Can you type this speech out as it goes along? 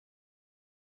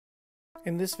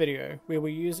In this video, we will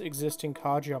use existing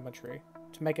car geometry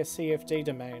to make a CFD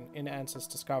domain in Ansys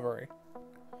Discovery.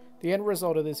 The end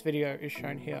result of this video is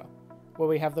shown here, where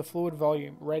we have the fluid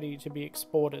volume ready to be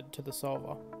exported to the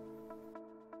solver.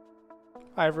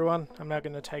 Hi everyone, I'm now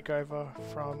going to take over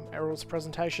from Errol's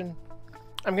presentation.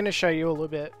 I'm going to show you a little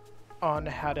bit on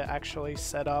how to actually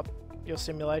set up your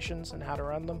simulations and how to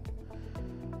run them.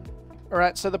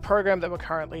 Alright, so the program that we're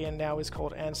currently in now is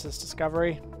called Ansys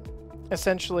Discovery.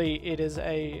 Essentially, it is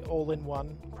a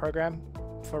all-in-one program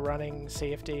for running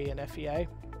CFD and FEA.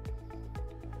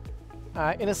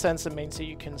 In a sense, it means that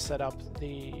you can set up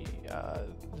the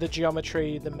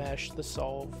geometry, the mesh, the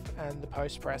solve, and the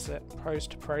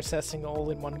post-processing all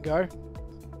in one go.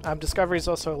 Discovery is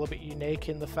also a little bit unique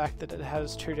in the fact that it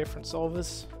has two different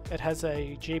solvers. It has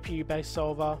a GPU-based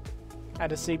solver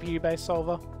and a CPU-based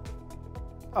solver.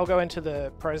 I'll go into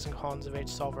the pros and cons of each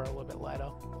solver a little bit later.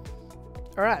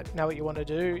 Alright, now what you want to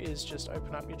do is just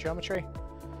open up your geometry.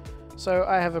 So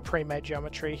I have a pre-made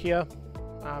geometry here.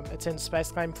 It's in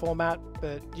space claim format,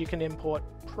 but you can import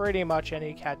pretty much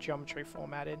any CAD geometry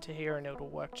format into here and it'll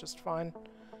work just fine.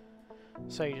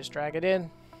 So you just drag it in.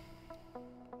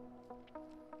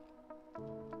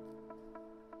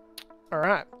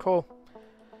 Alright, cool.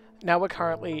 Now we're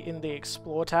currently in the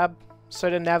Explore tab. So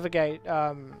to navigate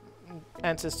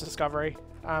Ansys Discovery,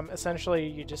 essentially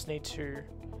you just need to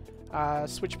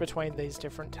switch between these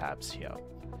different tabs here.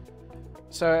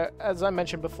 So as I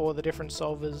mentioned before, the different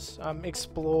solvers,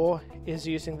 Explore is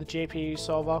using the GPU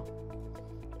solver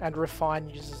and Refine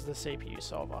uses the CPU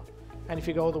solver. And if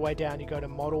you go all the way down, you go to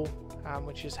Model,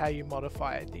 which is how you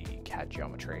modify the CAD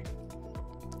geometry.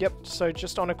 Yep, so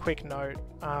just on a quick note,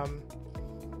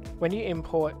 when you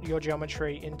import your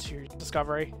geometry into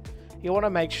Discovery, you want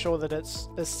to make sure that it's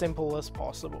as simple as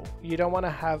possible. You don't want to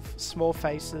have small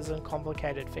faces and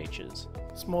complicated features.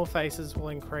 Small faces will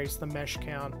increase the mesh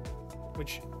count,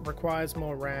 which requires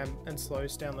more RAM and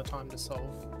slows down the time to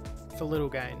solve for little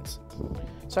gains.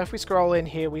 So if we scroll in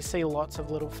here, we see lots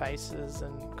of little faces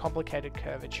and complicated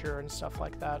curvature and stuff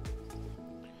like that.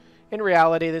 In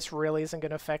reality, this really isn't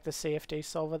going to affect the CFD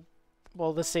solver,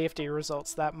 well, the CFD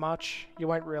results that much. You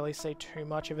won't really see too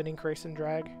much of an increase in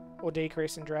drag or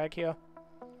decrease in drag here.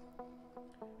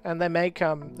 And they make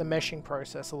the meshing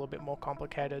process a little bit more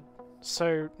complicated.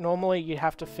 So normally you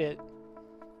have to fit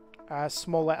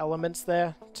smaller elements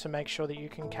there to make sure that you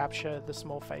can capture the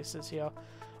small faces here,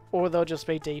 or they'll just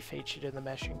be defeatured in the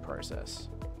meshing process.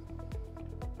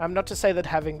 Not to say that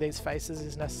having these faces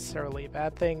is necessarily a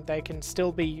bad thing. They can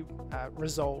still be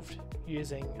resolved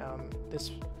using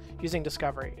using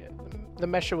Discovery. The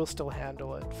mesher will still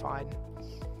handle it fine.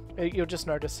 You'll just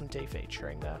notice some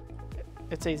defeaturing there.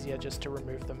 It's easier just to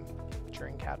remove them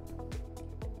during CAD.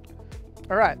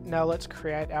 Alright, now let's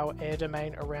create our air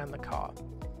domain around the car.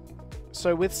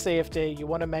 So with CFD, you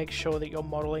want to make sure that you're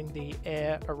modeling the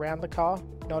air around the car,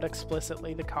 not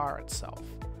explicitly the car itself.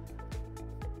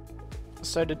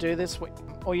 So to do this,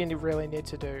 all you really need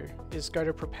to do is go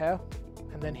to Prepare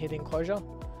and then hit Enclosure.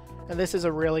 And this is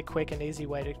a really quick and easy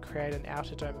way to create an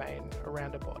outer domain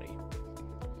around a body.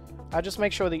 Just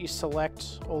make sure that you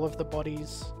select all of the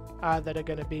bodies that are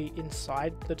going to be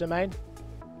inside the domain.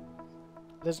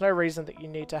 There's no reason that you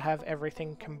need to have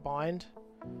everything combined,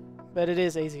 but it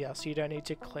is easier, so you don't need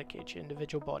to click each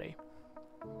individual body.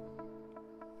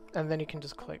 And then you can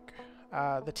just click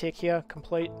the tick here,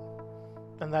 Complete,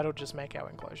 and that'll just make our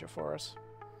enclosure for us.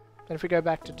 And if we go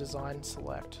back to Design,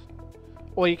 Select,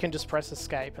 or you can just press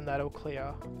Escape and that'll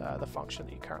clear the function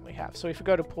that you currently have. So if we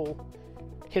go to Pull,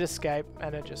 hit Escape,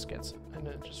 and it just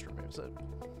removes it.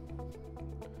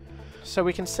 So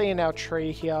we can see in our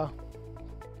tree here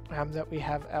that we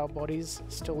have our bodies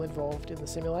still involved in the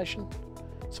simulation.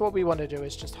 So what we want to do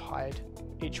is just hide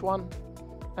each one,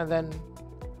 and then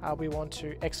we want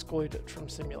to exclude it from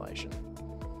simulation.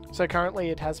 So currently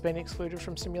it has been excluded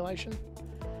from simulation,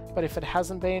 but if it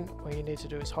hasn't been, all you need to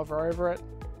do is hover over it,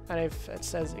 and if it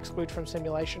says exclude from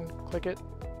simulation, click it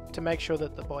to make sure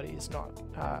that the body is not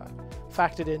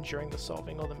factored in during the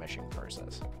solving or the meshing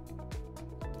process.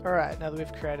 Alright, now that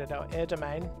we've created our air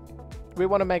domain, we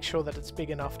want to make sure that it's big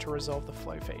enough to resolve the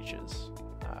flow features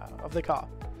of the car.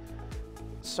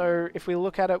 So if we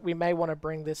look at it, we may want to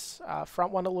bring this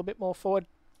front one a little bit more forward,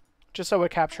 just so we're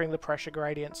capturing the pressure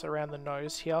gradients around the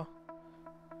nose here,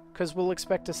 because we'll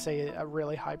expect to see a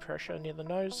really high pressure near the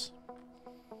nose.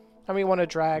 And we want to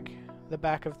drag the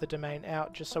back of the domain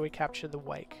out just so we capture the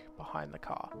wake behind the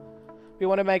car. We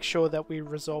want to make sure that we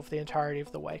resolve the entirety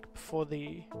of the wake before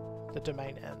the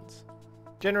domain ends.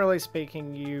 Generally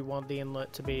speaking, you want the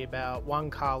inlet to be about one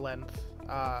car length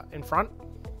in front,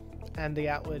 and the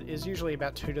outlet is usually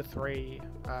about 2 to 3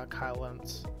 car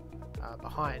lengths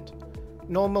behind.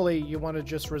 Normally you want to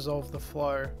just resolve the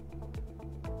flow,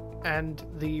 and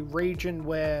the region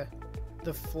where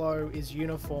the flow is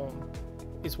uniform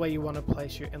is where you want to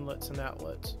place your inlets and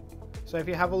outlets. So if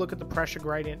you have a look at the pressure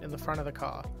gradient in the front of the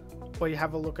car, or you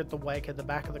have a look at the wake at the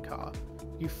back of the car,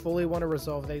 you fully want to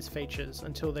resolve these features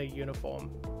until they're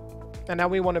uniform. And now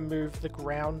we want to move the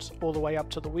ground all the way up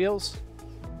to the wheels.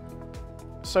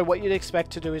 So what you'd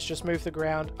expect to do is just move the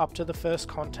ground up to the first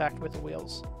contact with the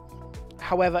wheels.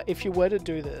 However, if you were to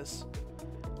do this,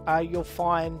 you'll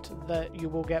find that you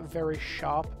will get very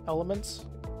sharp elements,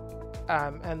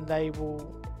 and they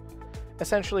will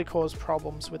essentially cause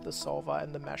problems with the solver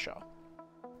and the mesher.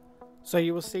 So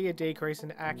you will see a decrease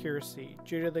in accuracy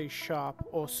due to these sharp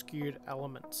or skewed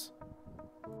elements.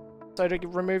 So to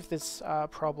remove this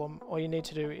problem, all you need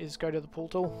to do is go to the pull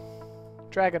tool,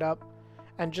 drag it up,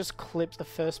 and just clip the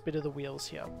first bit of the wheels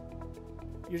here.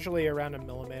 Usually around 1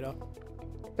 millimeter.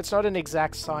 It's not an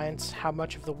exact science how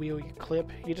much of the wheel you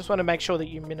clip, you just want to make sure that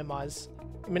you minimize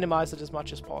it as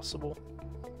much as possible,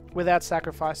 without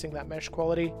sacrificing that mesh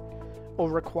quality, or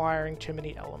requiring too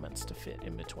many elements to fit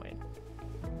in between.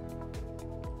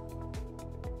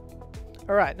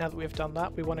 Alright, now that we've done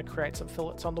that, we want to create some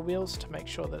fillets on the wheels to make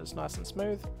sure that it's nice and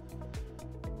smooth.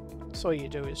 So all you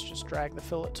do is just drag the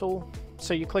fillet tool.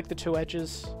 So you click the 2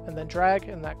 edges and then drag,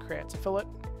 and that creates a fillet.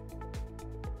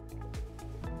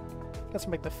 Let's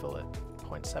make the fillet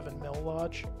 0.7 mil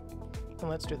large, and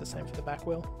let's do the same for the back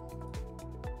wheel.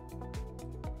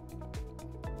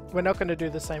 We're not going to do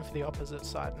the same for the opposite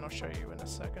side, and I'll show you in a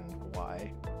second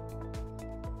why.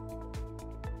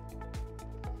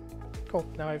 Cool,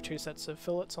 now I have 2 sets of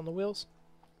fillets on the wheels.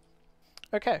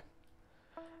 Okay.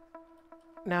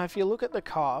 Now if you look at the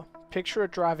car, picture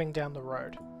it driving down the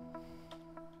road.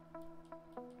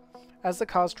 As the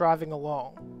car's driving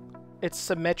along, it's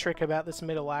symmetric about this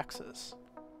middle axis.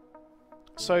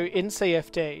 So in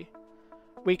CFD,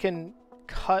 we can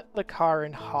cut the car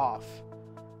in half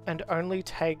and only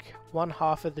take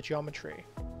 1/2 of the geometry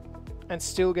and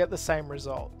still get the same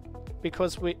result,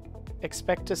 because we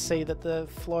expect to see that the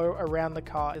flow around the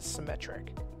car is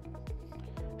symmetric.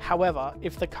 However,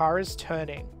 if the car is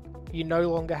turning, you no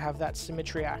longer have that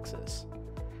symmetry axis,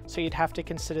 so you'd have to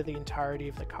consider the entirety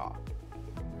of the car.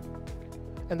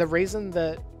 And the reason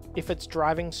that if it's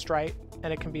driving straight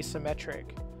and it can be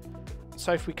symmetric,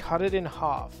 so if we cut it in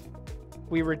half,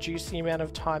 we reduce the amount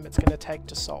of time it's going to take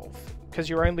to solve, because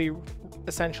you're only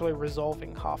essentially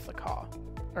resolving half the car.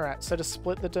 Alright, so to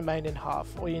split the domain in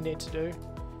half, all you need to do,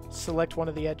 select one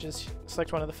of the edges,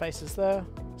 select one of the faces there,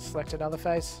 select another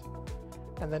face,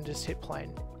 and then just hit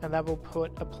plane. And that will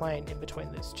put a plane in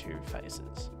between these 2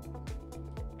 faces.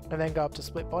 And then go up to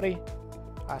split body,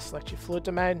 select your fluid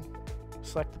domain,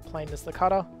 select the plane as the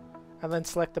cutter, and then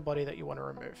select the body that you want to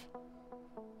remove.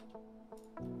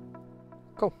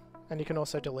 Cool, and you can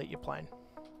also delete your plane.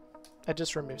 It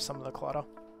just removes some of the clutter.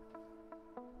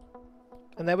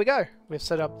 And there we go, we've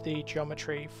set up the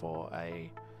geometry for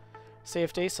a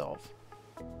CFD solve.